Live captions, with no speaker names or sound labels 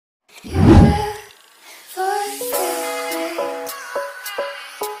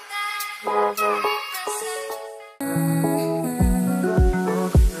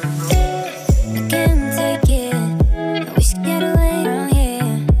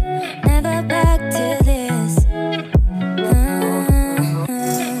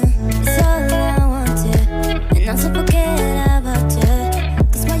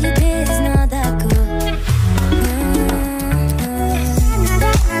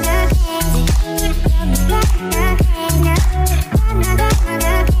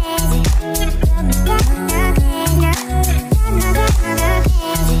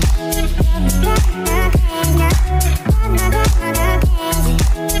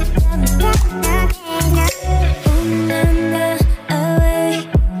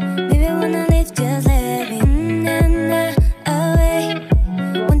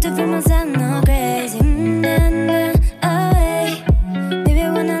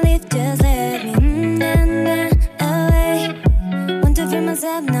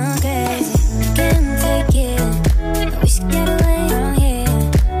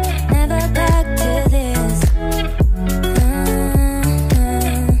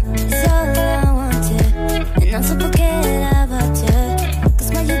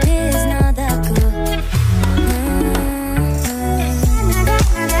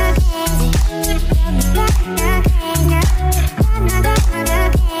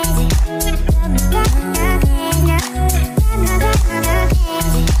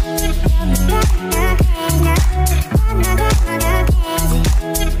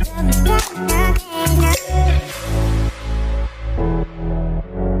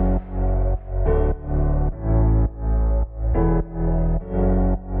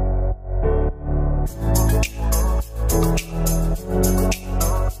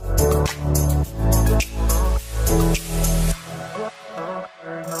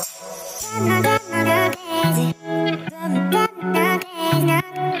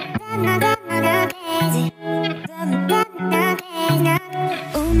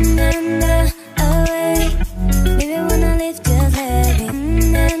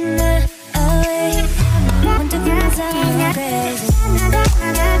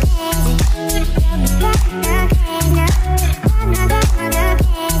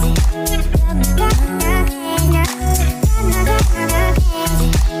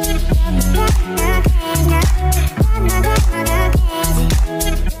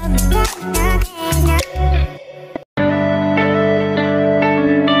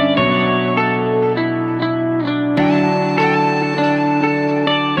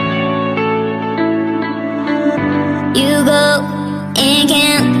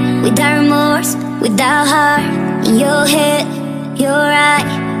Without heart in your head, you're right,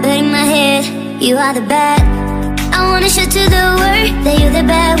 but in my head, you are the bad. I wanna show to the world that you're the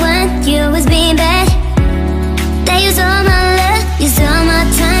bad one. You always being bad. That use all my love, use all my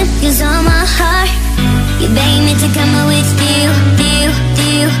time, use all my heart. You beg me to come up with you.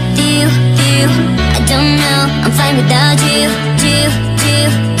 I don't know, I'm fine without you.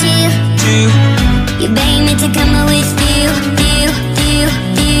 You beg me to come up with you.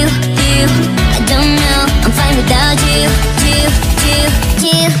 I don't know, I'm fine without you.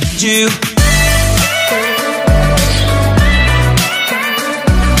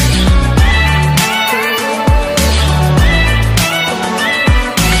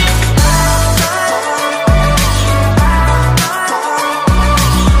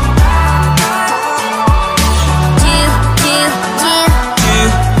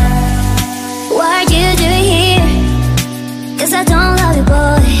 What are you doing here? 'Cause I don't love you,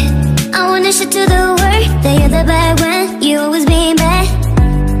 boy. I wanna show to the world that you're the bad one. You always being bad.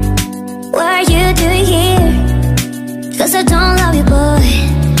 What are you doing here? 'Cause I don't love you, boy.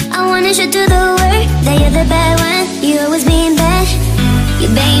 I wanna show to the world that you're the bad one. You always being bad. You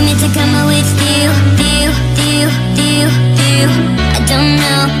beg me to come up with you. I don't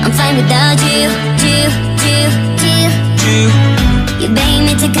know, I'm fine without you. You beg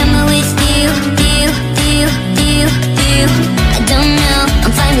me to come up with you. I don't know,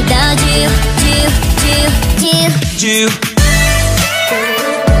 I'm fine without you.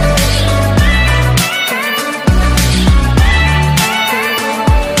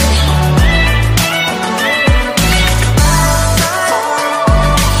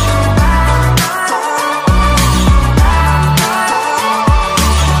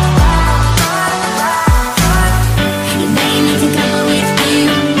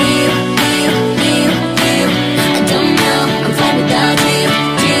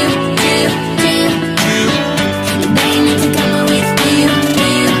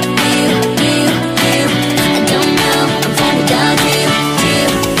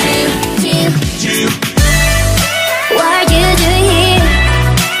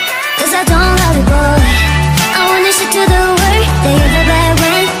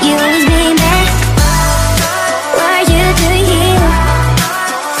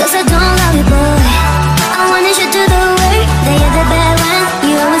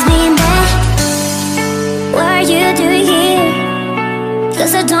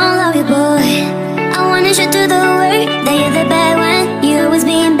 I don't love you, boy. I wanna show to the world that you're the bad one. You always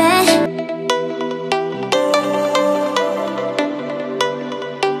being bad.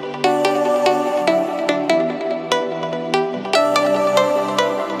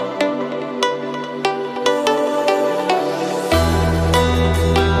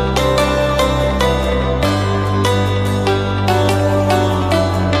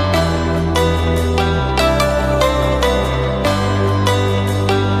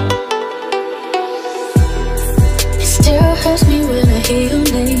 Hurts me when I hear your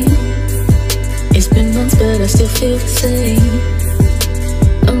name. It's been months but I still feel the same.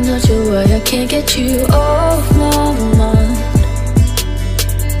 I'm not sure why I can't get you off my mind.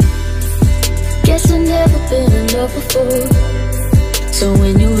 Guess I've never been in love before. So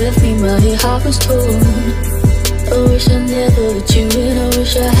when you left me my heart was torn. I wish I never let you in. I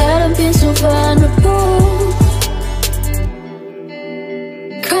wish I hadn't been so vulnerable.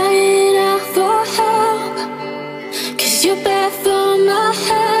 Crying out for help, 'cause you're bad for my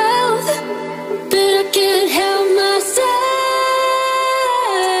health, but I can't help myself.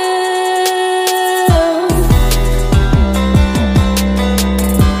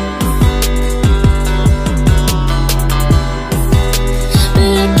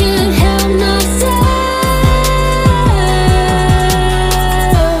 But I can't help myself.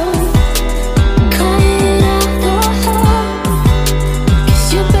 Crying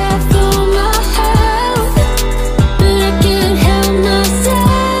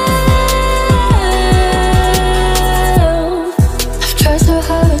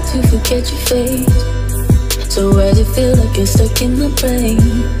you're stuck in my brain.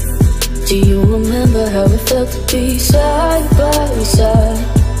 Do you remember how it felt to be side by side?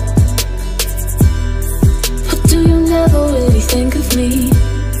 Or do you never really think of me?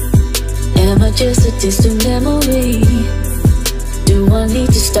 Am I just a distant memory? Do I need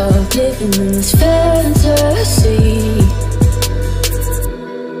to stop living in this fantasy?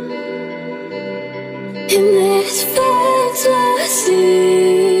 In this fantasy,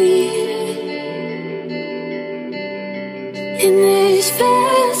 in this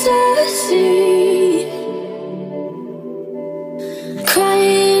fantasy,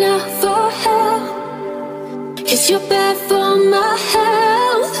 crying out for help, 'cause you're bad for